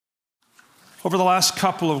Over the last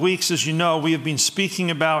couple of weeks, as you know, we have been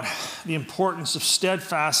speaking about the importance of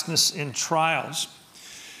steadfastness in trials.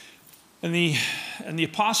 And the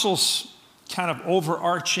apostles' kind of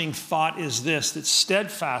overarching thought is this, that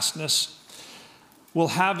steadfastness will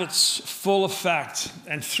have its full effect.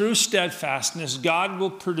 And through steadfastness, God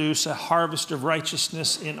will produce a harvest of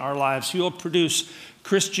righteousness in our lives. He will produce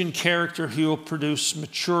Christian character. He will produce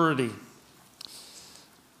maturity.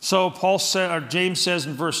 So James says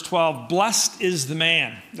in verse 12, blessed is the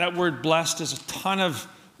man. That word blessed has a ton of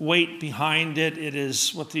weight behind it. It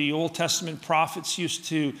is what the Old Testament prophets used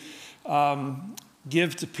to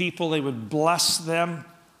give to people. They would bless them.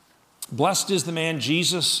 Blessed is the man.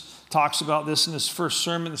 Jesus talks about this in his first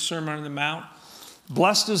sermon, the Sermon on the Mount.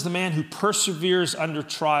 Blessed is the man who perseveres under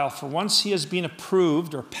trial. For once he has been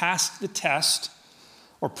approved or passed the test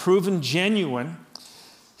or proven genuine,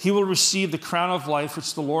 he will receive the crown of life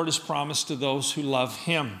which the Lord has promised to those who love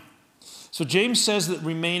him. So James says that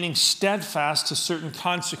remaining steadfast to certain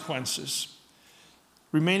consequences,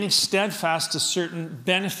 remaining steadfast to certain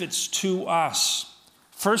benefits to us.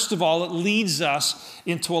 First of all, it leads us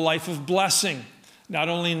into a life of blessing, not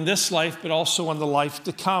only in this life, but also in the life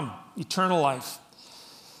to come, eternal life.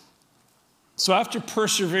 So after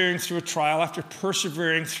persevering through a trial, after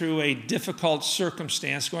persevering through a difficult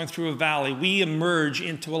circumstance, going through a valley, we emerge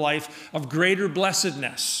into a life of greater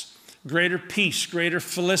blessedness, greater peace, greater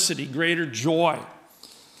felicity, greater joy.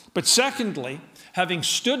 But secondly, having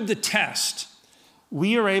stood the test,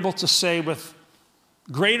 we are able to say with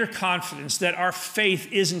greater confidence that our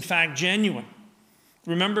faith is in fact genuine.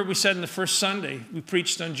 Remember we said in the first Sunday, we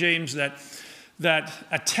preached on James that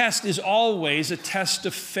a test is always a test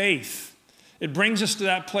of faith. It brings us to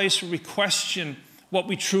that place where we question what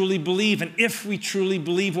we truly believe and if we truly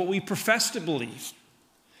believe what we profess to believe.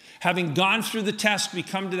 Having gone through the test, we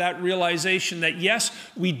come to that realization that yes,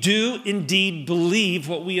 we do indeed believe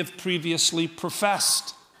what we have previously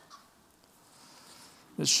professed.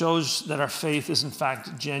 It shows that our faith is in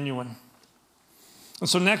fact genuine. And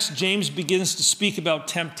so next, James begins to speak about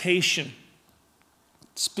temptation.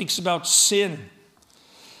 Speaks about sin.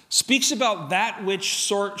 Speaks about that which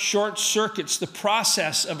short circuits the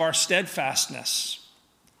process of our steadfastness.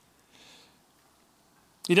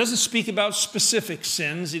 He doesn't speak about specific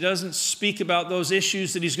sins. He doesn't speak about those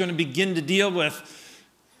issues that he's going to begin to deal with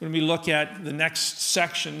when we look at the next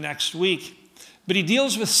section next week. But he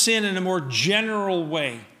deals with sin in a more general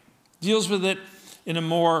way. Deals with it in a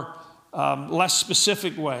more less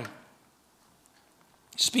specific way.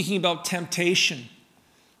 Speaking about temptation.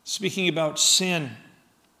 Speaking about sin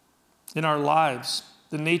in our lives,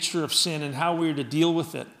 the nature of sin and how we're to deal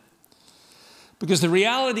with it. Because the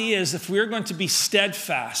reality is, if we're going to be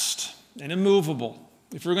steadfast and immovable,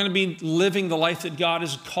 if we're going to be living the life that God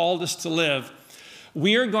has called us to live,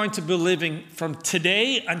 we are going to be living from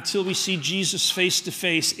today until we see Jesus face to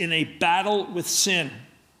face in a battle with sin.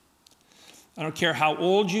 I don't care how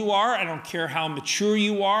old you are. I don't care how mature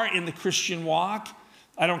you are in the Christian walk.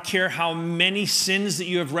 I don't care how many sins that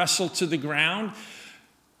you have wrestled to the ground.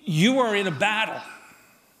 You are in a battle.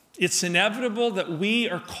 It's inevitable that we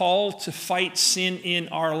are called to fight sin in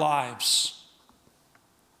our lives.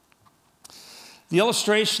 The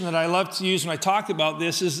illustration that I love to use when I talk about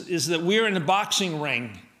this is that we're in a boxing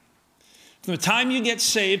ring. From the time you get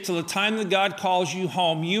saved till the time that God calls you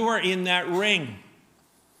home, you are in that ring.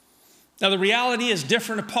 Now the reality is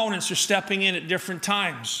different opponents are stepping in at different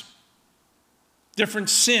times. Different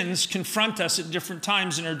sins confront us at different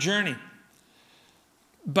times in our journey.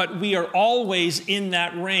 But we are always in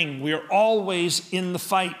that ring. We are always in the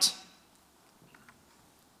fight.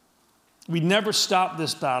 We never stop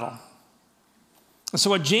this battle. And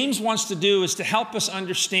so what James wants to do is to help us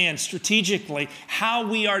understand strategically how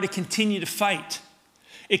we are to continue to fight.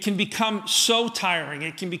 It can become so tiring.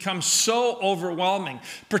 It can become so overwhelming,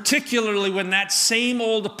 particularly when that same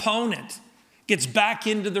old opponent gets back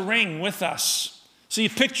into the ring with us. So you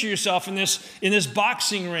picture yourself in this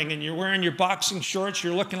boxing ring, and you're wearing your boxing shorts,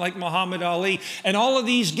 you're looking like Muhammad Ali, and all of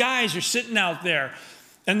these guys are sitting out there,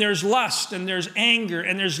 and there's lust, and there's anger,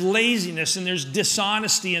 and there's laziness, and there's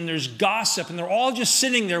dishonesty, and there's gossip, and they're all just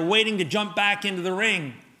sitting there waiting to jump back into the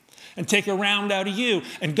ring and take a round out of you.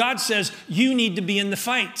 And God says, you need to be in the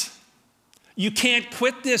fight. You can't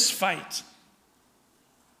quit this fight.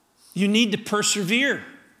 You need to persevere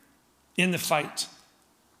in the fight.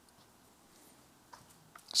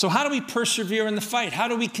 So how do we persevere in the fight? How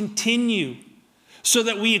do we continue so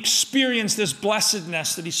that we experience this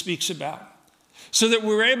blessedness that he speaks about? So that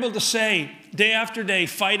we're able to say day after day,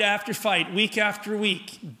 fight after fight, week after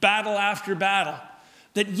week, battle after battle,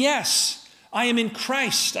 that yes, I am in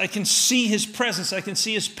Christ. I can see his presence. I can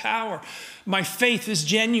see his power. My faith is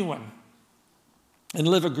genuine. And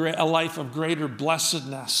live a life of greater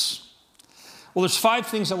blessedness. Well, there's 5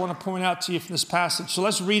 things I want to point out to you from this passage. So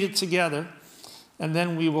let's read it together, and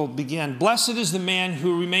then we will begin. Blessed is the man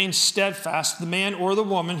who remains steadfast, the man or the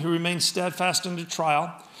woman who remains steadfast under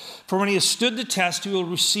trial. For when he has stood the test, he will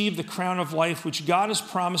receive the crown of life, which God has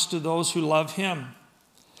promised to those who love him.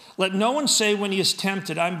 Let no one say when he is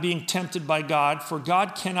tempted, I'm being tempted by God, for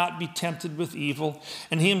God cannot be tempted with evil,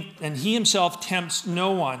 and he himself tempts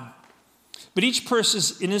no one. But each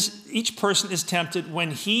person is tempted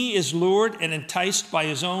when he is lured and enticed by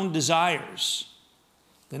his own desires.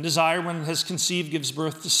 Then desire, when it has conceived, gives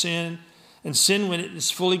birth to sin, and sin, when it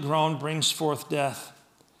is fully grown, brings forth death.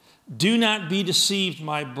 Do not be deceived,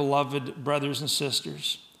 my beloved brothers and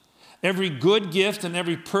sisters. Every good gift and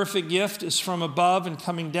every perfect gift is from above and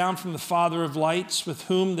coming down from the Father of lights, with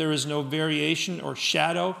whom there is no variation or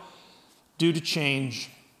shadow due to change.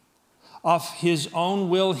 Of his own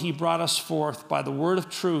will he brought us forth by the word of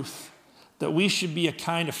truth, that we should be a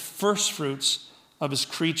kind of first fruits of his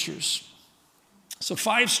creatures. So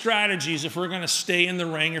 5 strategies if we're going to stay in the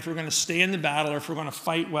ring, if we're going to stay in the battle, or if we're going to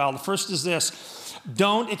fight well. The first is this: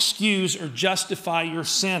 don't excuse or justify your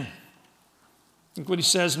sin. Look what he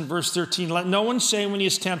says in verse 13. Let no one say when he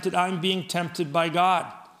is tempted, I'm being tempted by God.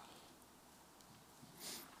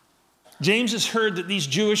 James has heard that these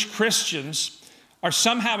Jewish Christians are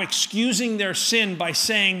somehow excusing their sin by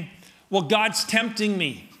saying, well, God's tempting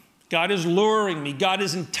me. God is luring me. God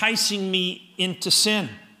is enticing me into sin.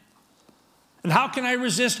 And how can I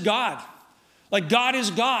resist God? Like, God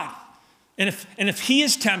is God. And if he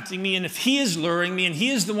is tempting me, and if he is luring me, and he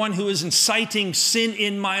is the one who is inciting sin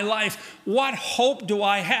in my life, what hope do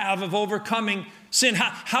I have of overcoming sin?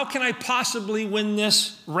 How can I possibly win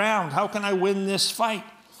this round? How can I win this fight?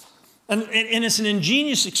 And it's an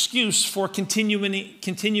ingenious excuse for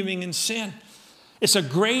continuing in sin. It's a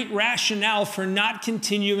great rationale for not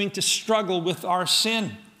continuing to struggle with our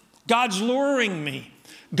sin. God's luring me.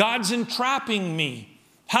 God's entrapping me.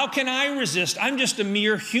 How can I resist? I'm just a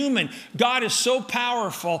mere human. God is so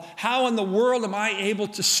powerful. How in the world am I able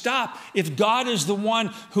to stop? If God is the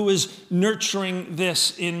one who is nurturing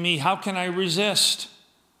this in me, how can I resist?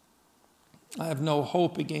 I have no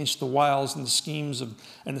hope against the wiles and the schemes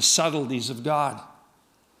and the subtleties of God.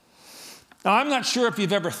 Now, I'm not sure if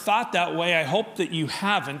you've ever thought that way. I hope that you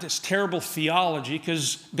haven't. It's terrible theology,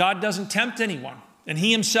 because God doesn't tempt anyone, and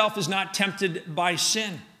he himself is not tempted by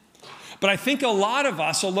sin. But I think a lot of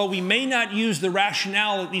us, although we may not use the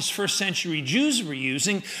rationale that these first century Jews were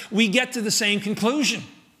using, we get to the same conclusion.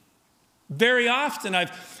 Very often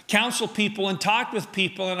I've counseled people and talked with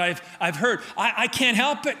people, and I've heard, I can't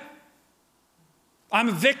help it. I'm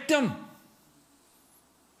a victim.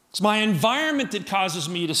 It's my environment that causes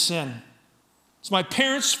me to sin. It's my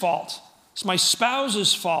parents' fault. It's my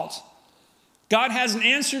spouse's fault. God hasn't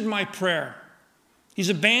answered my prayer. He's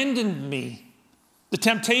abandoned me. The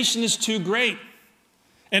temptation is too great.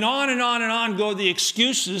 And on and on and on go the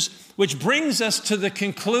excuses, which brings us to the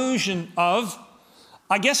conclusion of,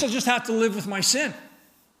 I guess I'll just have to live with my sin.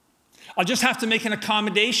 I'll just have to make an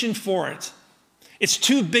accommodation for it. It's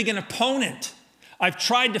too big an opponent. I've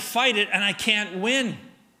tried to fight it and I can't win.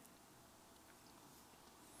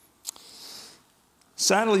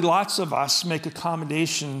 Sadly, lots of us make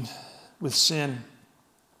accommodation with sin,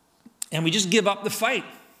 and we just give up the fight.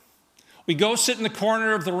 We go sit in the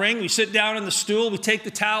corner of the ring, we sit down on the stool, we take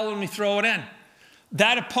the towel and we throw it in.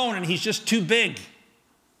 That opponent, he's just too big.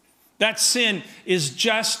 That sin is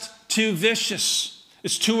just too vicious.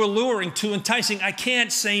 It's too alluring, too enticing. I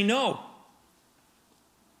can't say no.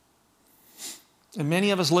 And many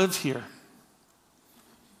of us live here.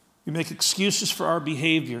 We make excuses for our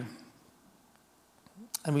behavior,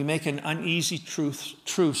 and we make an uneasy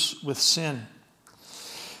truce with sin.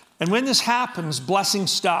 And when this happens, blessing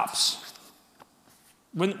stops.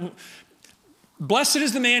 Blessed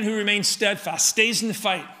is the man who remains steadfast, stays in the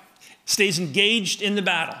fight, stays engaged in the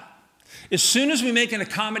battle. As soon as we make an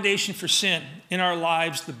accommodation for sin in our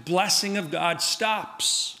lives, the blessing of God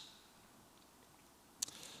stops.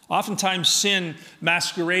 Oftentimes sin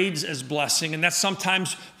masquerades as blessing, and that's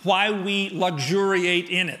sometimes why we luxuriate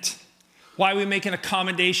in it, why we make an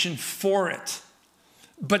accommodation for it.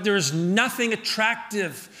 But there is nothing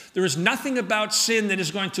attractive, there is nothing about sin that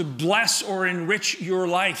is going to bless or enrich your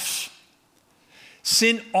life.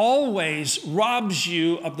 Sin always robs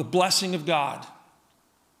you of the blessing of God.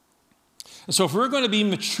 And so if we're going to be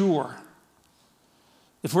mature,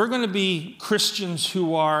 if we're going to be Christians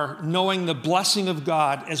who are knowing the blessing of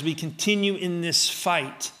God as we continue in this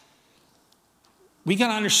fight, We got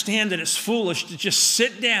to understand that it's foolish to just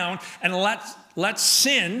sit down and let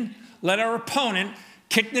sin, let our opponent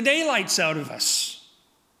kick the daylights out of us.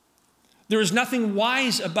 There is nothing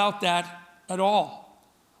wise about that at all.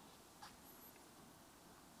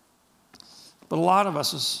 But a lot of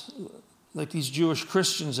us, like these Jewish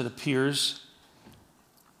Christians, it appears,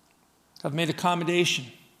 have made accommodation.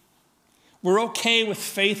 We're okay with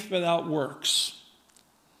faith without works.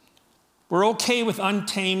 We're okay with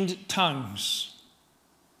untamed tongues.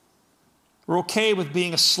 We're okay with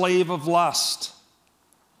being a slave of lust,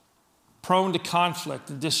 prone to conflict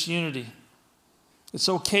and disunity. It's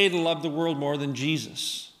okay to love the world more than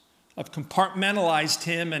Jesus. I've compartmentalized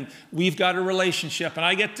him, and we've got a relationship, and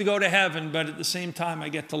I get to go to heaven, but at the same time, I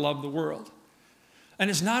get to love the world. And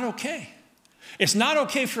it's not okay. It's not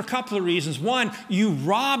okay for a couple of reasons. One, you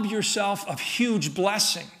rob yourself of huge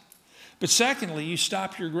blessing. But secondly, you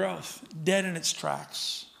stop your growth dead in its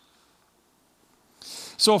tracks.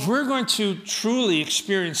 So if we're going to truly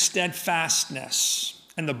experience steadfastness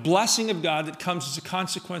and the blessing of God that comes as a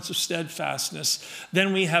consequence of steadfastness,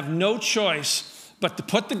 then we have no choice but to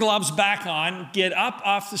put the gloves back on, get up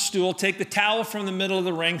off the stool, take the towel from the middle of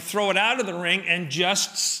the ring, throw it out of the ring, and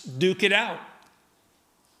just duke it out.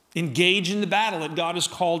 Engage in the battle that God has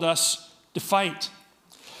called us to fight.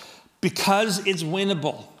 Because it's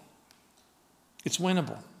winnable. It's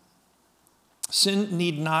winnable. Sin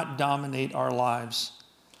need not dominate our lives.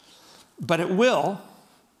 But it will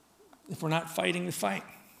if we're not fighting the fight.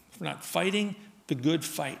 If we're not fighting the good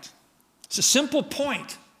fight. It's a simple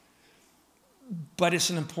point, but it's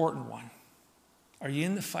an important one. Are you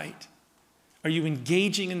in the fight? Are you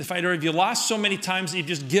engaging in the fight? Or have you lost so many times that you've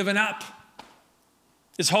just given up?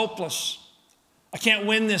 It's hopeless. I can't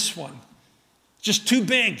win this one. It's just too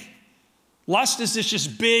big. Lust is this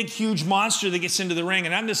just big, huge monster that gets into the ring,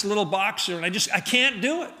 and I'm this little boxer, and I can't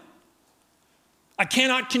do it. I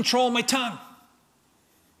cannot control my tongue.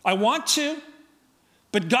 I want to,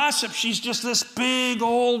 but gossip, she's just this big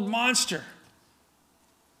old monster.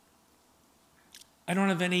 I don't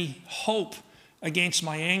have any hope against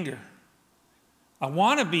my anger. I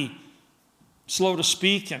want to be slow to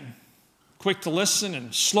speak and quick to listen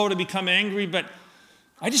and slow to become angry, but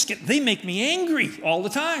they make me angry all the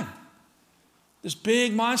time. This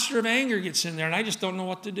big monster of anger gets in there, and I just don't know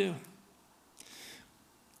what to do.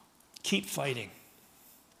 Keep fighting.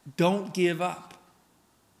 Don't give up.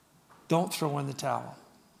 Don't throw in the towel.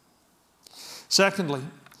 Secondly,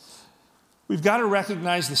 we've got to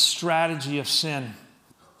recognize the strategy of sin.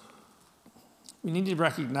 We need to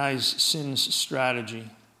recognize sin's strategy.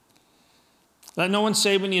 Let no one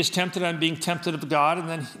say when he is tempted, I'm being tempted of God. And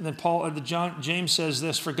then James says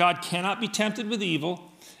this, for God cannot be tempted with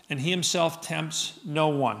evil, and he himself tempts no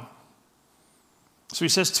one. So he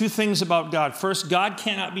says two things about God. First, God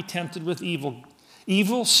cannot be tempted with evil.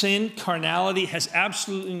 Evil, sin, carnality has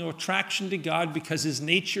absolutely no attraction to God because his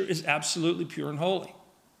nature is absolutely pure and holy.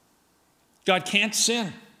 God can't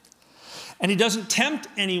sin. And he doesn't tempt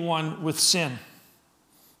anyone with sin.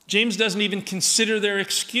 James doesn't even consider their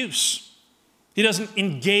excuse. He doesn't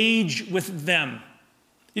engage with them.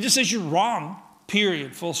 He just says you're wrong,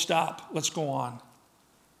 period, full stop. Let's go on.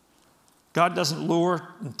 God doesn't lure,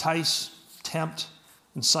 entice, tempt,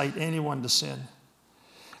 incite anyone to sin.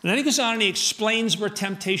 And then he goes on and he explains where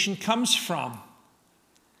temptation comes from.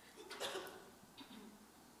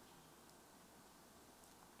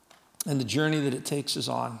 And the journey that it takes us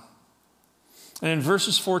on. And in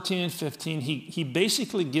verses 14 and 15, he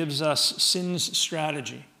basically gives us sin's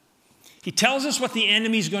strategy. He tells us what the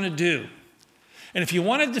enemy's going to do. And if you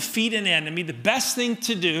want to defeat an enemy, the best thing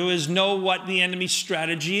to do is know what the enemy's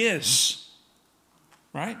strategy is.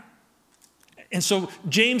 Right? And so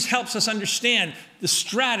James helps us understand the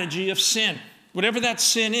strategy of sin. Whatever that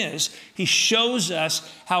sin is, he shows us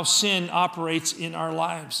how sin operates in our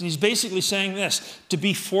lives. And he's basically saying this, to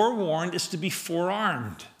be forewarned is to be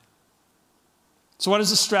forearmed. So what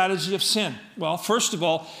is the strategy of sin? Well, first of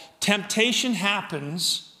all, temptation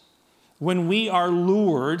happens when we are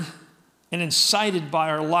lured and incited by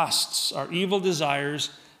our lusts, our evil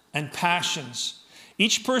desires, and passions.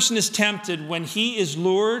 Each person is tempted when he is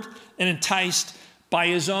lured and enticed by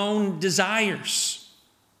his own desires.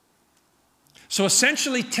 So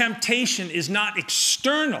essentially, temptation is not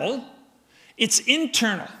external, it's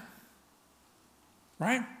internal.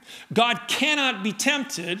 Right? God cannot be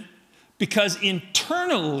tempted because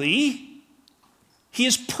internally, he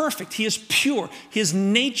is perfect, he is pure, his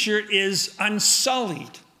nature is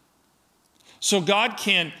unsullied. So God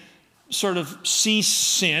can sort of see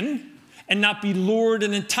sin and not be lured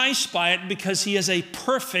and enticed by it because he has a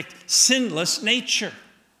perfect, sinless nature.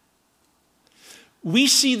 We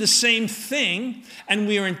see the same thing, and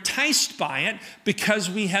we are enticed by it because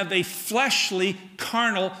we have a fleshly,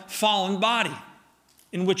 carnal, fallen body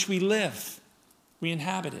in which we live. We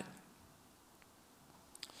inhabit it.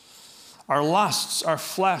 Our lusts, our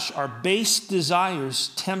flesh, our base desires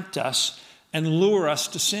tempt us and lure us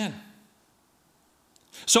to sin.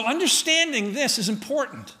 So understanding this is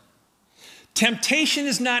important. Temptation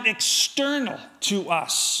is not external to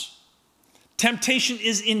us. Temptation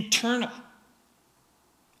is internal.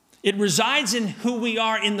 It resides in who we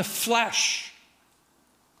are in the flesh,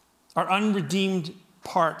 our unredeemed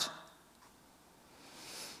part.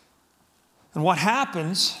 And what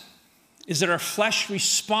happens is that our flesh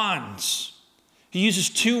responds. He uses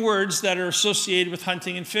two words that are associated with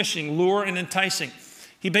hunting and fishing, lure and enticing.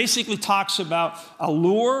 He basically talks about a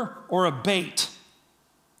lure or a bait.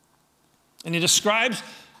 And he describes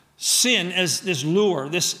sin as this lure,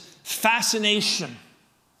 this fascination.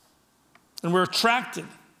 And we're attracted.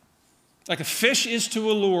 Like a fish is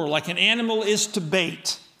to a lure, like an animal is to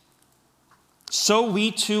bait. So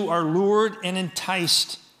we too are lured and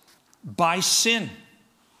enticed by sin.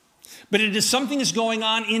 But it is something that's going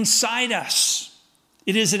on inside us.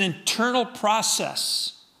 It is an internal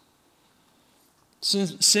process.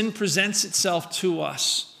 Sin presents itself to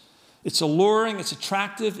us. It's alluring, it's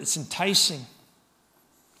attractive, it's enticing.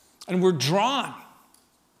 And we're drawn.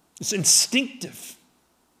 It's instinctive.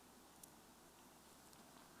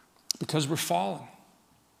 Because we're fallen.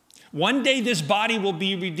 One day this body will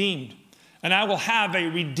be redeemed, and I will have a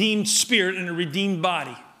redeemed spirit and a redeemed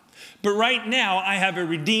body. But right now, I have a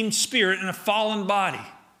redeemed spirit and a fallen body.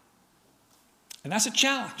 And that's a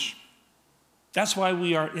challenge. That's why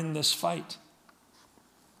we are in this fight.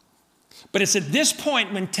 But it's at this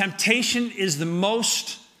point when temptation is the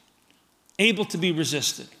most able to be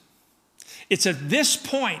resisted. It's at this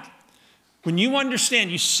point when you understand,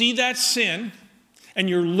 you see that sin, and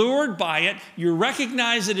you're lured by it, you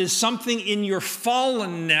recognize it as something in your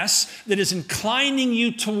fallenness that is inclining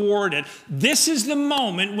you toward it. This is the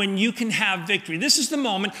moment when you can have victory. This is the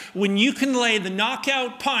moment when you can lay the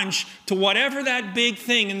knockout punch to whatever that big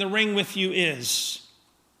thing in the ring with you is.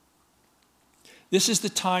 This is the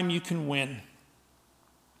time you can win.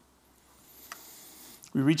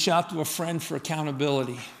 We reach out to a friend for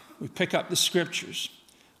accountability. We pick up the scriptures.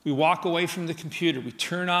 We walk away from the computer. We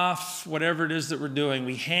turn off whatever it is that we're doing.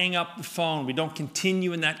 We hang up the phone. We don't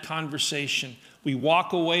continue in that conversation. We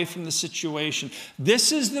walk away from the situation.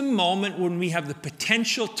 This is the moment when we have the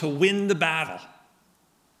potential to win the battle.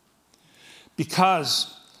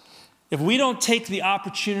 Because if we don't take the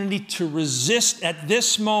opportunity to resist at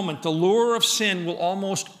this moment, the lure of sin will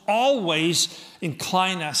almost always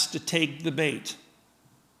incline us to take the bait.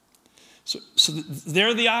 So there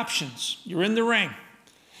are the options. You're in the ring.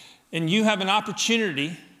 And you have an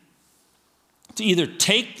opportunity to either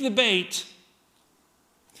take the bait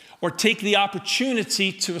or take the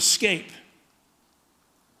opportunity to escape.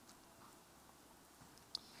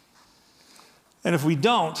 And if we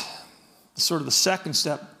don't, sort of the second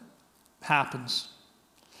step happens.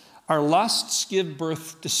 Our lusts give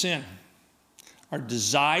birth to sin. Our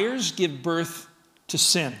desires give birth to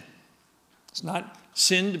sin. It's not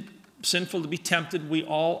sinful to be tempted. We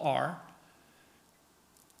all are.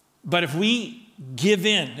 But if we give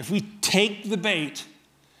in, if we take the bait,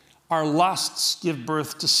 our lusts give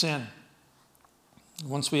birth to sin.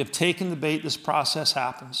 Once we have taken the bait, this process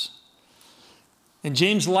happens. And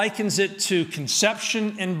James likens it to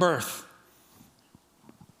conception and birth.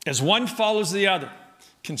 As one follows the other.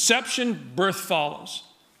 Conception, birth follows.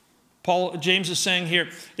 James is saying here,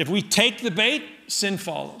 if we take the bait, sin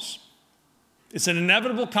follows. It's an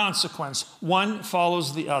inevitable consequence. One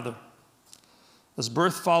follows the other. As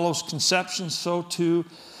birth follows conception, so too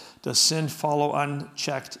does sin follow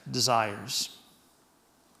unchecked desires.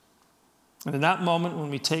 And in that moment, when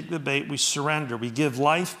we take the bait, we surrender. We give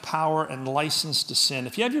life, power, and license to sin.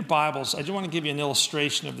 If you have your Bibles, I just want to give you an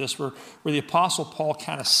illustration of this where the Apostle Paul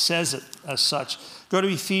kind of says it as such. Go to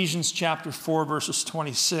Ephesians chapter 4, verses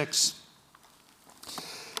 26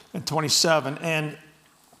 and 27. And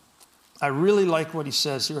I really like what he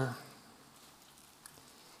says here.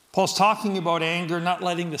 Paul's talking about anger, not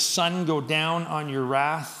letting the sun go down on your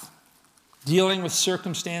wrath, dealing with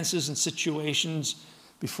circumstances and situations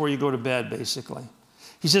before you go to bed, basically.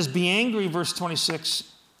 He says, be angry, verse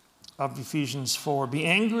 26 of Ephesians 4. Be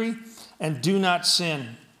angry and do not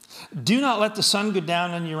sin. Do not let the sun go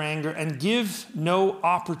down on your anger and give no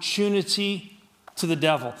opportunity to the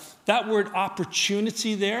devil. That word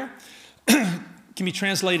opportunity there can be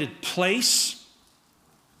translated place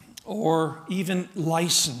or even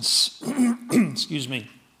license. Excuse me.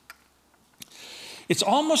 It's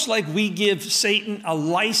almost like we give Satan a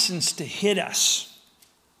license to hit us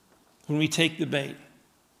when we take the bait.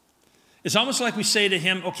 It's almost like we say to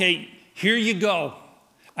him, okay, here you go.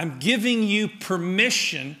 I'm giving you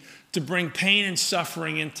permission to bring pain and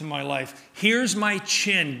suffering into my life. Here's my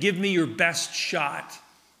chin. Give me your best shot.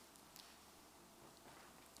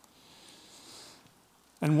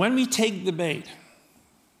 And when we take the bait,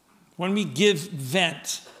 when we give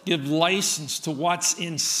vent, give license to what's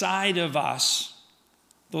inside of us,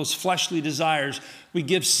 those fleshly desires, we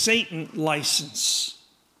give Satan license.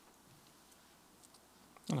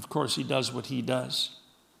 And of course, he does what he does.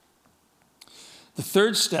 The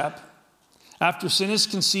third step, after sin is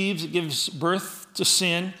conceived, it gives birth to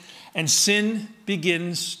sin, and sin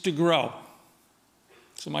begins to grow.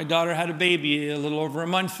 So my daughter had a baby a little over a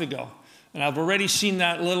month ago, and I've already seen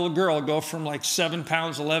that little girl go from like 7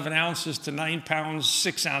 pounds, 11 ounces to 9 pounds,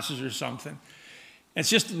 6 ounces or something. It's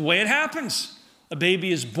just the way it happens. A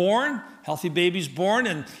baby is born, healthy baby's born,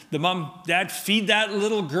 and the mom, dad feed that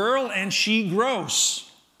little girl, and she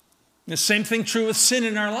grows. And the same thing true with sin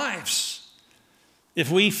in our lives.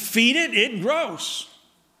 If we feed it, it grows.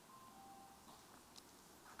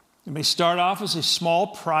 It may start off as a small,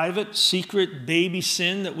 private, secret baby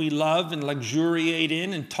sin that we love and luxuriate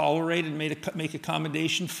in and tolerate and make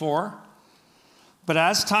accommodation for. But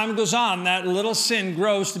as time goes on, that little sin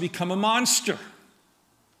grows to become a monster.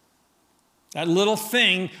 That little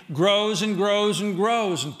thing grows and grows and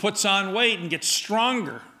grows and puts on weight and gets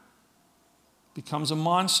stronger. Becomes a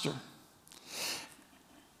monster.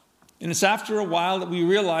 And it's after a while that we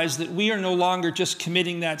realize that we are no longer just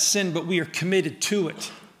committing that sin, but we are committed to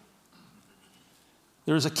it.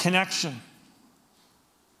 There is a connection.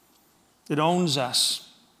 It owns us.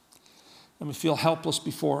 And we feel helpless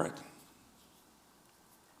before it.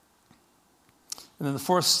 And then the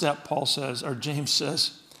fourth step, Paul says, or James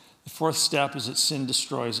says, the fourth step is that sin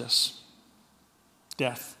destroys us.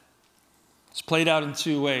 Death. It's played out in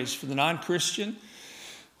two ways. For the non-Christian,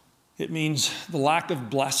 it means the lack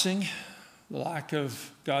of blessing, the lack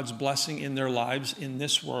of God's blessing in their lives in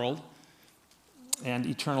this world, and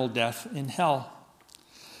eternal death in hell.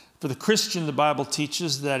 For the Christian, the Bible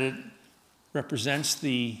teaches that it represents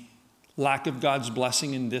the lack of God's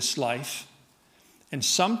blessing in this life. And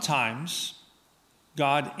sometimes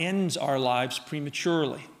God ends our lives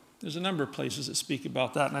prematurely. There's a number of places that speak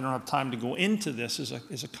about that, and I don't have time to go into this as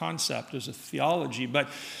a concept, as a theology, but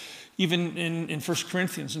even in 1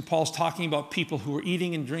 Corinthians, and Paul's talking about people who are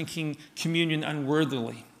eating and drinking communion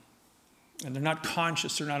unworthily. And they're not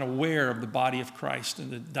conscious, they're not aware of the body of Christ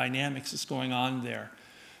and the dynamics that's going on there.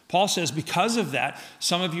 Paul says because of that,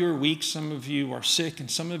 some of you are weak, some of you are sick, and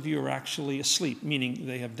some of you are actually asleep, meaning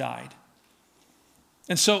they have died.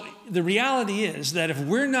 And so the reality is that if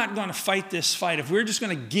we're not going to fight this fight, if we're just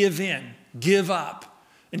going to give in, give up,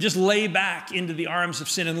 and just lay back into the arms of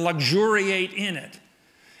sin and luxuriate in it,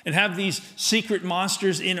 and have these secret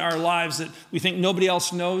monsters in our lives that we think nobody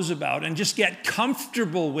else knows about, and just get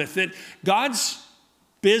comfortable with it, God's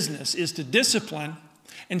business is to discipline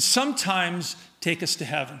and sometimes take us to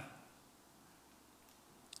heaven.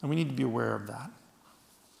 And we need to be aware of that.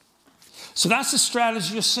 So that's the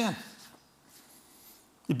strategy of sin.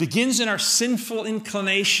 It begins in our sinful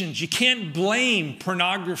inclinations. You can't blame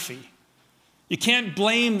pornography. You can't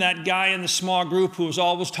blame that guy in the small group who is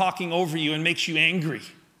always talking over you and makes you angry.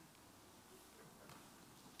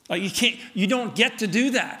 You don't get to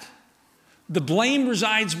do that. The blame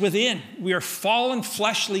resides within. We are fallen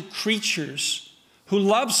fleshly creatures who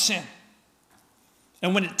love sin.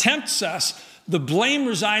 And when it tempts us, the blame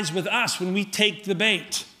resides with us when we take the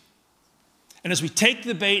bait. And as we take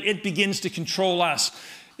the bait, it begins to control us.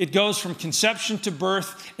 It goes from conception to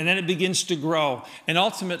birth, and then it begins to grow. And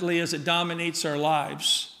ultimately, as it dominates our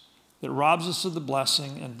lives, it robs us of the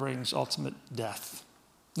blessing and brings ultimate death.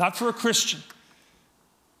 Not for a Christian.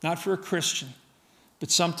 Not for a Christian. But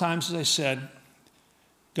sometimes, as I said,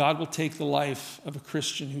 God will take the life of a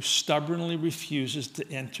Christian who stubbornly refuses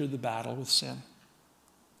to enter the battle with sin.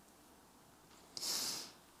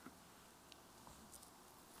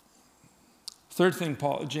 Third thing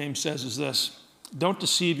James says is this: don't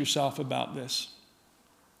deceive yourself about this.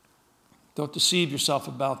 Don't deceive yourself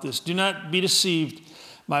about this. Do not be deceived,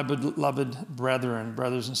 my beloved brethren,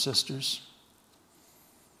 brothers and sisters.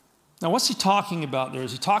 Now, what's he talking about there?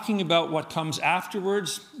 Is he talking about what comes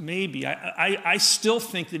afterwards? Maybe. I still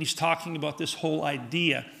think that he's talking about this whole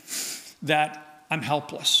idea that I'm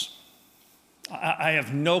helpless. I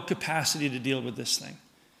have no capacity to deal with this thing.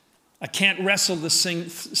 I can't wrestle this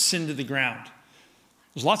sin to the ground.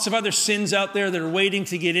 There's lots of other sins out there that are waiting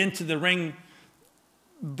to get into the ring,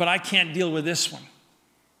 but I can't deal with this one.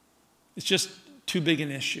 It's just too big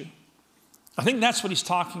an issue. I think that's what he's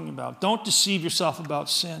talking about. Don't deceive yourself about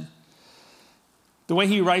sin. The way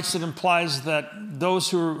he writes it implies that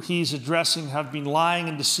those who he's addressing have been lying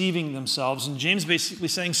and deceiving themselves. And James basically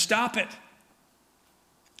saying, stop it.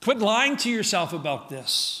 Quit lying to yourself about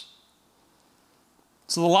this.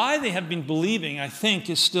 So the lie they have been believing, I think,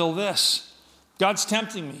 is still this. God's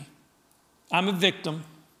tempting me. I'm a victim.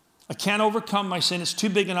 I can't overcome my sin. It's too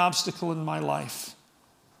big an obstacle in my life.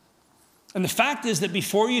 And the fact is that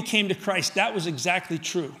before you came to Christ, that was exactly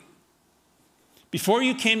true. Before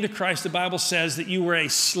you came to Christ, the Bible says that you were a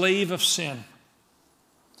slave of sin.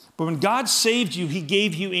 But when God saved you, he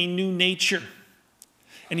gave you a new nature.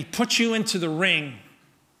 And he put you into the ring.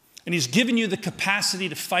 And he's given you the capacity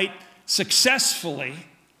to fight successfully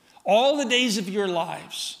all the days of your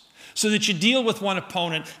lives. So that you deal with one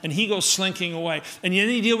opponent and he goes slinking away. And then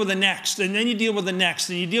you deal with the next. And then you deal with the next.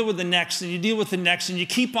 And you deal with the next. And you deal with the next. And you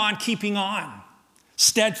keep on keeping on.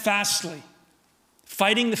 Steadfastly.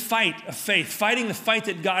 Fighting the fight of faith, fighting the fight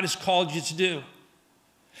that God has called you to do,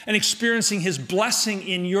 and experiencing his blessing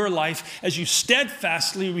in your life as you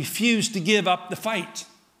steadfastly refuse to give up the fight.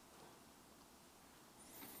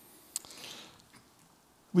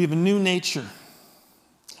 We have a new nature.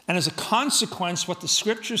 And as a consequence, what the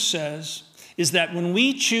scripture says is that when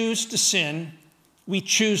we choose to sin, we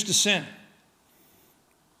choose to sin.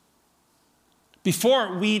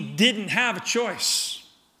 Before, we didn't have a choice.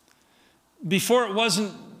 Before, it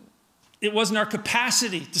wasn't our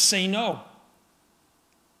capacity to say no.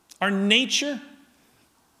 Our nature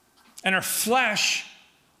and our flesh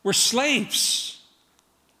were slaves.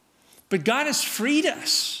 But God has freed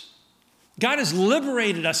us. God has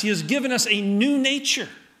liberated us. He has given us a new nature.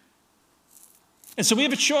 And so we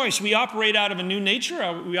have a choice. We operate out of a new nature,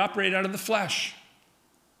 or we operate out of the flesh.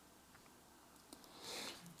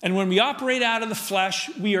 And when we operate out of the flesh,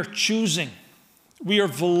 we are choosing. We are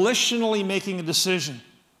volitionally making a decision.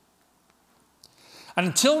 And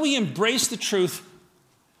until we embrace the truth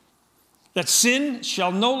that sin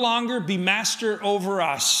shall no longer be master over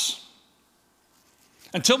us,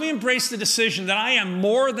 until we embrace the decision that I am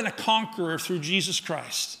more than a conqueror through Jesus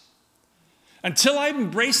Christ, until I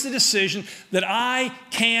embrace the decision that I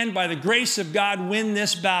can, by the grace of God, win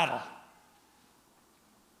this battle,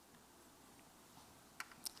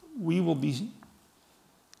 we will be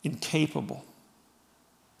incapable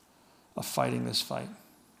of fighting this fight.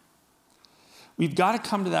 We've got to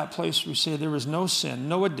come to that place where we say there is no sin,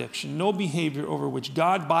 no addiction, no behavior over which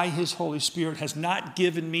God, by his Holy Spirit, has not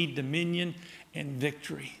given me dominion and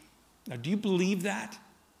victory. Now, do you believe that?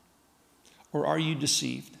 Or are you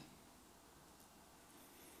deceived?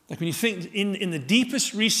 Like when you think in the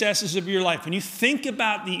deepest recesses of your life, when you think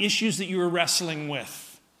about the issues that you are wrestling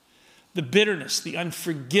with, the bitterness, the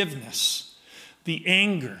unforgiveness, the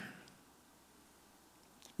anger,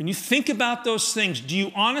 when you think about those things, do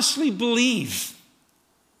you honestly believe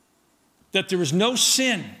that there is no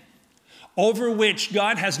sin over which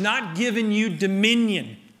God has not given you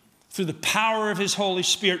dominion through the power of his Holy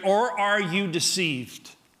Spirit? Or are you deceived?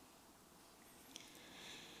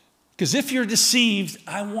 Because if you're deceived,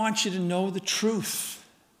 I want you to know the truth.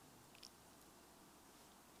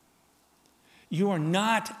 You are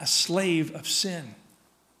not a slave of sin.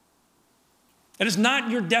 That is not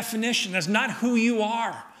your definition. That's not who you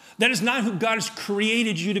are. That is not who God has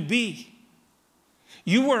created you to be.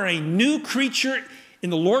 You are a new creature in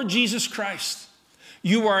the Lord Jesus Christ.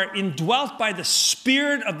 You are indwelt by the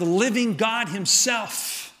Spirit of the living God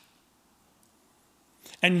himself.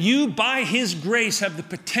 And you, by his grace, have the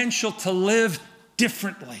potential to live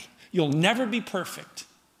differently. You'll never be perfect.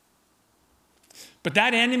 But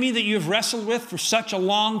that enemy that you've wrestled with for such a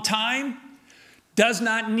long time does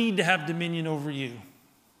not need to have dominion over you.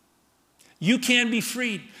 You can be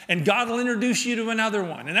freed, and God will introduce you to another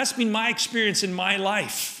one. And that's been my experience in my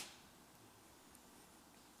life.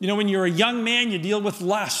 You know, when you're a young man, you deal with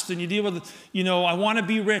lust, and you deal with, I want to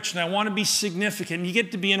be rich, and I want to be significant. And you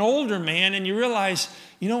get to be an older man, and you realize,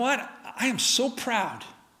 you know what? I am so proud.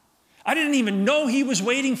 I didn't even know he was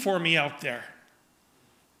waiting for me out there.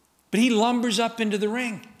 But he lumbers up into the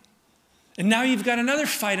ring. And now you've got another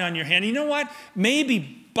fight on your hand. You know what?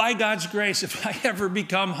 Maybe by God's grace, if I ever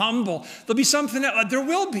become humble, there'll be something else. There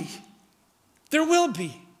will be. There will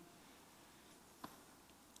be.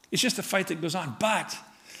 It's just a fight that goes on. But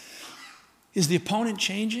is the opponent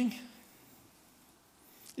changing?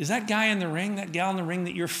 Is that guy in the ring, that gal in the ring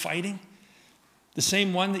that you're fighting, the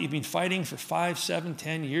same one that you've been fighting for 5, 7,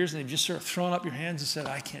 10 years, and they've just sort of thrown up your hands and said,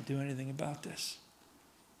 I can't do anything about this?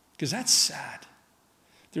 Because that's sad.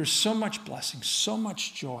 There's so much blessing, so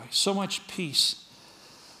much joy, so much peace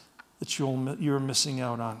that you're missing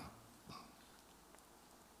out on.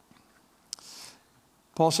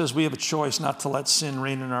 Paul says we have a choice not to let sin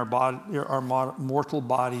reign in our mortal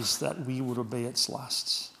bodies, that we would obey its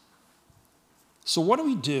lusts. So what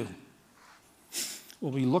do?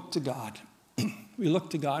 Well, we look to God. We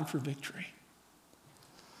look to God for victory.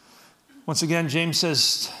 Once again, James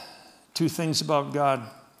says two things about God.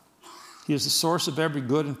 He is the source of every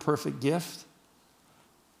good and perfect gift,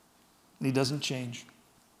 and he doesn't change.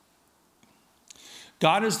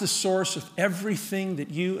 God is the source of everything that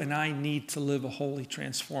you and I need to live a holy,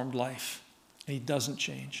 transformed life, and he doesn't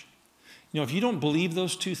change. You know, if you don't believe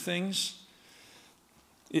those two things,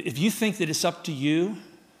 if you think that it's up to you,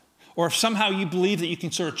 or if somehow you believe that you can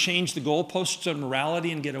sort of change the goalposts of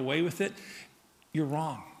morality and get away with it, you're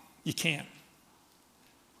wrong. You can't.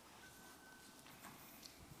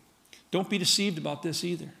 Don't be deceived about this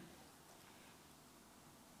either.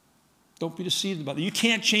 Don't be deceived about it. You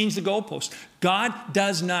can't change the goalposts. God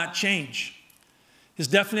does not change. His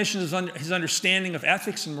definition, his understanding of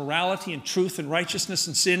ethics and morality and truth and righteousness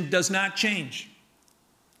and sin does not change.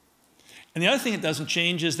 And the other thing that doesn't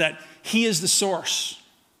change is that he is the source.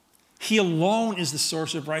 He alone is the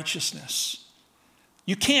source of righteousness.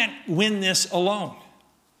 You can't win this alone.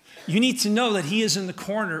 You need to know that he is in the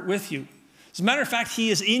corner with you. As a matter of fact,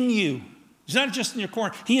 he is in you. He's not just in your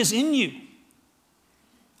corner. He is in you.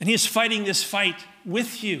 And he is fighting this fight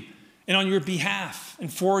with you and on your behalf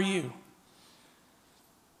and for you.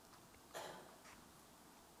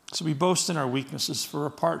 So we boast in our weaknesses, for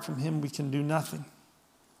apart from him we can do nothing.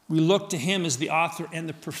 We look to him as the author and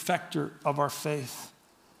the perfecter of our faith.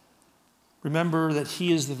 Remember that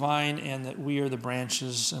he is the vine and that we are the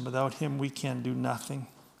branches, and without him we can do nothing.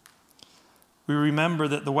 We remember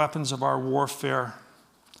that the weapons of our warfare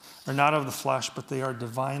are not of the flesh, but they are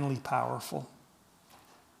divinely powerful.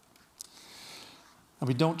 And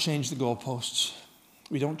we don't change the goalposts.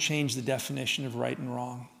 We don't change the definition of right and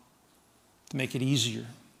wrong to make it easier.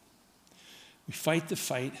 We fight the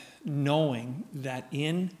fight knowing that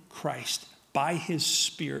in Christ, by his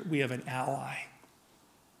Spirit, we have an ally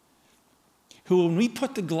who, when we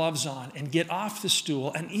put the gloves on and get off the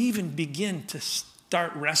stool and even begin to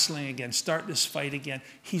start wrestling again, start this fight again,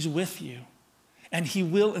 he's with you. And he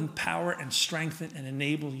will empower and strengthen and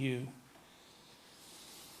enable you.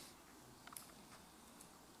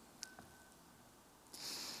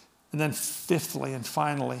 And then fifthly and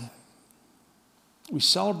finally, we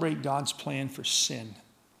celebrate God's plan for sin.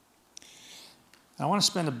 I want to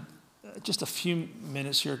spend just a few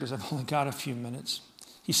minutes here because I've only got a few minutes.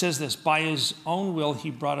 He says this: by his own will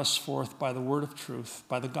he brought us forth by the word of truth,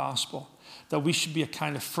 by the gospel, that we should be a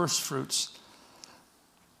kind of first fruits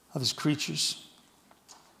of his creatures.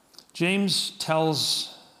 James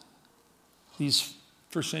tells these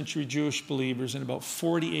first century Jewish believers in about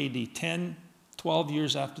 40 AD, 12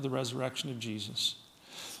 years after the resurrection of Jesus,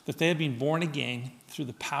 that they had been born again through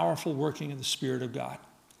the powerful working of the Spirit of God,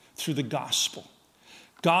 through the gospel.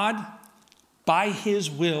 God, by his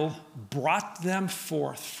will, brought them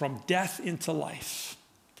forth from death into life,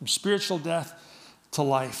 from spiritual death to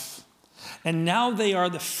life. And now they are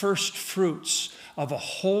the first fruits of a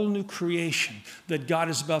whole new creation that God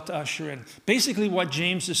is about to usher in. Basically, what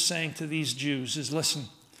James is saying to these Jews is, listen,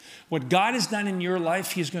 what God has done in your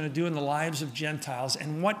life, he's going to do in the lives of Gentiles.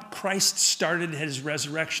 And what Christ started at his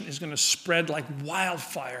resurrection is going to spread like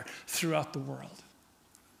wildfire throughout the world.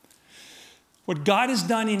 What God has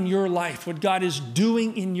done in your life, what God is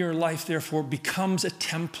doing in your life, therefore, becomes a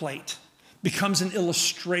template, becomes an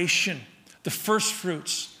illustration, the first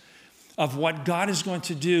fruits of what God is going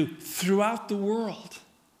to do throughout the world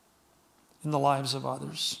in the lives of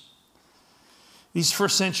others. These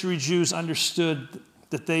first century Jews understood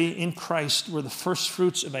that they, in Christ, were the first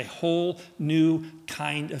fruits of a whole new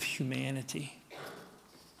kind of humanity.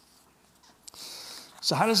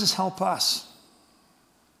 So how does this help us?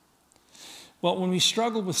 Well, when we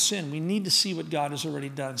struggle with sin, we need to see what God has already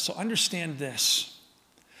done. So understand this.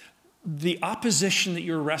 The opposition that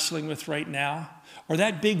you're wrestling with right now, or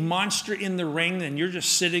that big monster in the ring, and you're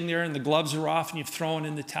just sitting there and the gloves are off and you've thrown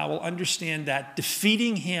in the towel, understand that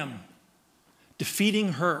defeating him,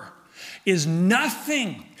 defeating her, is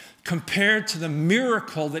nothing compared to the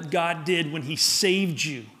miracle that God did when he saved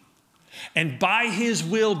you and by his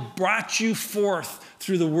will brought you forth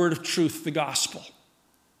through the word of truth, the gospel.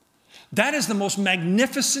 That is the most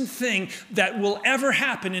magnificent thing that will ever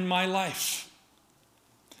happen in my life.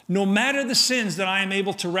 No matter the sins that I am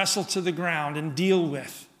able to wrestle to the ground and deal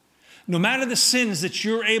with, no matter the sins that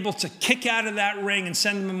you're able to kick out of that ring and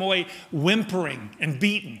send them away whimpering and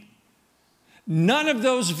beaten, none of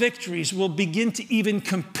those victories will begin to even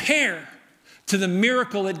compare to the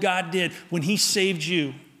miracle that God did when he saved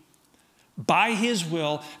you by his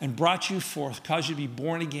will and brought you forth, caused you to be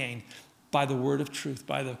born again by the word of truth,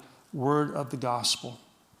 by the word of the gospel.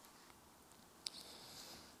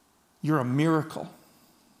 You're a miracle.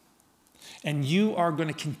 And you are going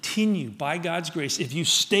to continue, by God's grace, if you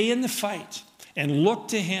stay in the fight and look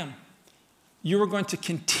to him, you are going to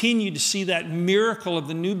continue to see that miracle of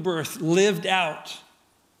the new birth lived out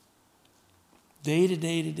day to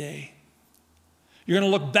day to day. You're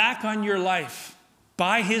going to look back on your life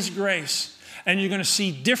by his grace, and you're going to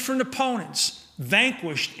see different opponents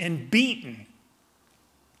vanquished and beaten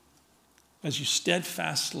as you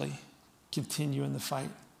steadfastly continue in the fight.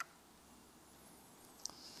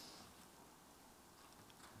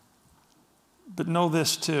 But know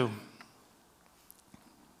this too.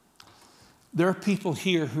 There are people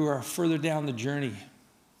here who are further down the journey,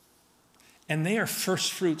 and they are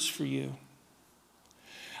first fruits for you.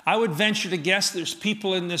 I would venture to guess there's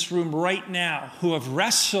people in this room right now who have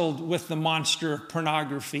wrestled with the monster of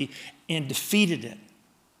pornography and defeated it.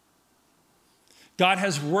 God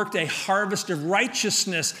has worked a harvest of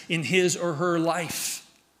righteousness in his or her life.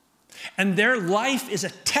 And their life is a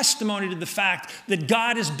testimony to the fact that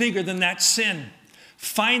God is bigger than that sin.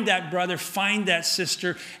 Find that brother, find that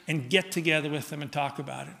sister, and get together with them and talk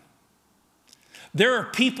about it. There are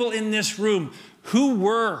people in this room who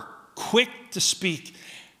were quick to speak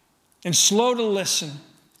and slow to listen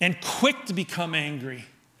and quick to become angry.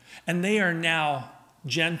 And they are now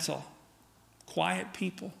gentle, quiet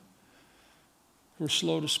people who are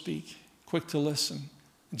slow to speak, quick to listen,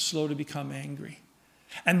 and slow to become angry.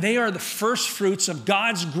 And they are the first fruits of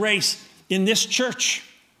God's grace in this church.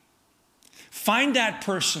 Find that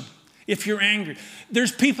person if you're angry.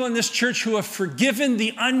 There's people in this church who have forgiven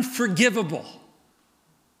the unforgivable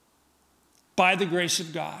by the grace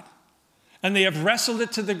of God. And they have wrestled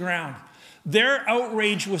it to the ground. Their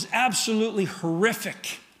outrage was absolutely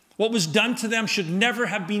horrific. What was done to them should never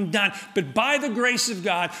have been done. But by the grace of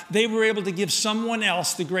God, they were able to give someone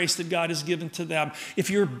else the grace that God has given to them. If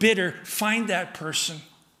you're bitter, find that person.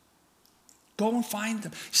 Go and find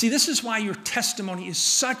them. See, this is why your testimony is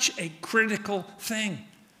such a critical thing.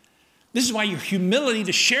 This is why your humility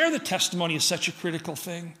to share the testimony is such a critical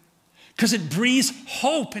thing. Because it breathes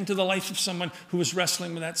hope into the life of someone who is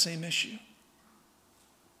wrestling with that same issue.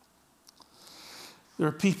 There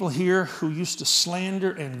are people here who used to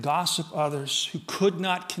slander and gossip others, who could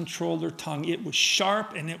not control their tongue. It was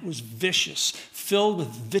sharp and it was vicious, filled with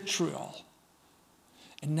vitriol.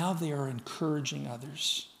 And now they are encouraging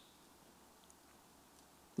others,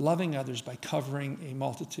 loving others by covering a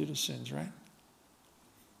multitude of sins, right?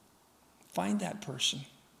 Find that person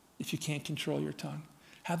if you can't control your tongue.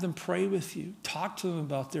 Have them pray with you. Talk to them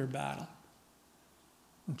about their battle.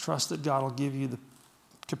 And trust that God will give you the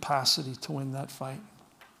capacity to win that fight.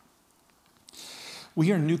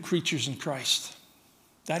 We are new creatures in Christ.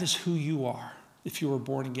 That is who you are if you were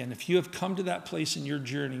born again. If you have come to that place in your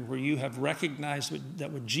journey where you have recognized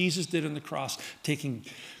that what Jesus did on the cross, taking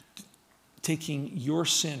your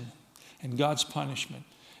sin and God's punishment,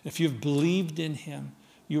 if you've believed in him,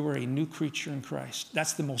 you are a new creature in Christ.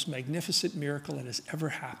 That's the most magnificent miracle that has ever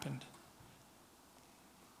happened.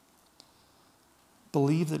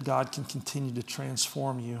 Believe that God can continue to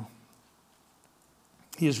transform you.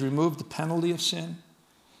 He has removed the penalty of sin.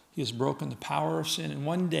 He has broken the power of sin. And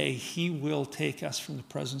one day he will take us from the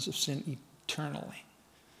presence of sin eternally.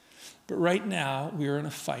 But right now we are in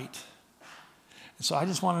a fight. And so I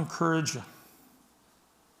just want to encourage you.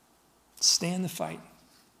 Stay in the fight.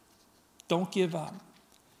 Don't give up.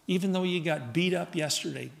 Even though you got beat up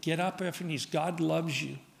yesterday, get up off your knees. God loves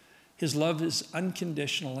you. His love is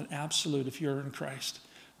unconditional and absolute if you're in Christ.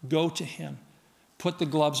 Go to him. Put the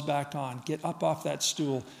gloves back on. Get up off that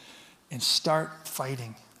stool and start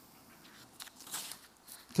fighting.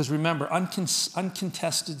 Because remember,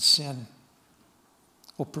 uncontested sin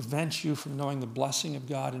will prevent you from knowing the blessing of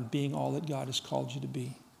God and being all that God has called you to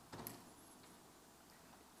be.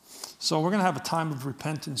 So we're going to have a time of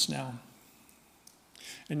repentance now.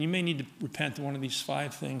 And you may need to repent of one of these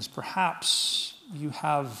 5 things. Perhaps you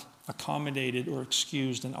have accommodated or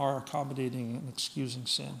excused and are accommodating and excusing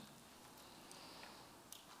sin.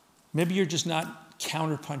 Maybe you're just not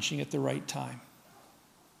counterpunching at the right time.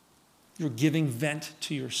 You're giving vent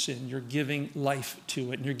to your sin. You're giving life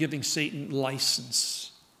to it. And you're giving Satan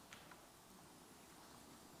license.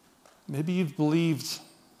 Maybe you've believed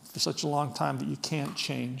for such a long time that you can't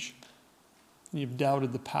change. And you've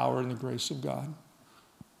doubted the power and the grace of God.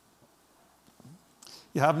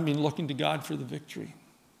 You haven't been looking to God for the victory.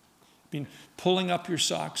 You've been pulling up your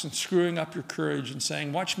socks and screwing up your courage and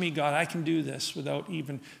saying, watch me, God, I can do this, without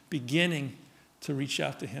even beginning to reach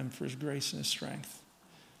out to him for his grace and his strength.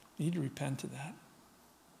 You need to repent of that.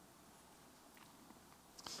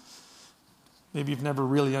 Maybe you've never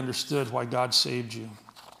really understood why God saved you.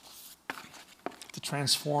 To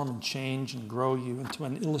transform and change and grow you into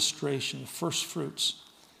an illustration of first fruits.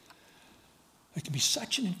 It can be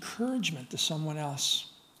such an encouragement to someone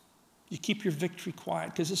else. You keep your victory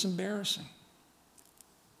quiet because it's embarrassing.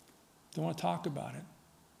 Don't want to talk about it.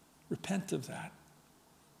 Repent of that.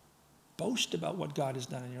 Boast about what God has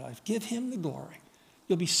done in your life. Give him the glory.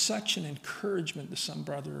 You'll be such an encouragement to some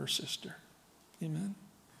brother or sister. Amen.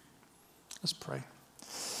 Let's pray.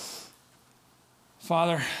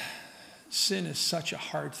 Father, sin is such a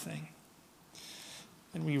hard thing.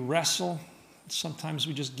 And we wrestle. Sometimes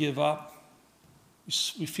we just give up.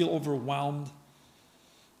 We feel overwhelmed.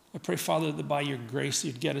 I pray, Father, that by your grace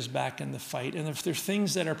you'd get us back in the fight. And if there are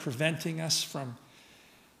things that are preventing us from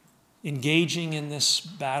engaging in this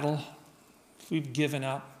battle, if we've given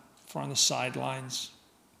up, if we're on the sidelines,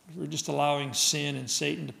 if we're just allowing sin and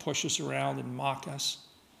Satan to push us around and mock us,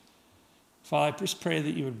 Father, I just pray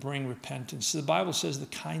that you would bring repentance. The Bible says the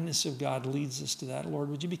kindness of God leads us to that. Lord,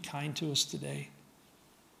 would you be kind to us today?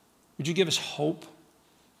 Would you give us hope,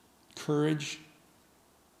 courage,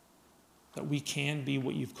 that we can be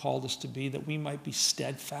what you've called us to be, that we might be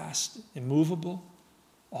steadfast, immovable,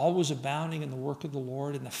 always abounding in the work of the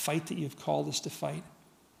Lord, in the fight that you've called us to fight.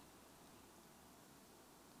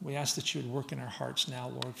 We ask that you would work in our hearts now,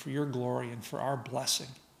 Lord, for your glory and for our blessing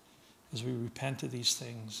as we repent of these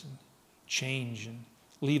things and change and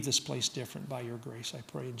leave this place different by your grace. I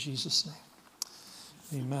pray in Jesus'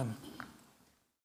 name. Amen.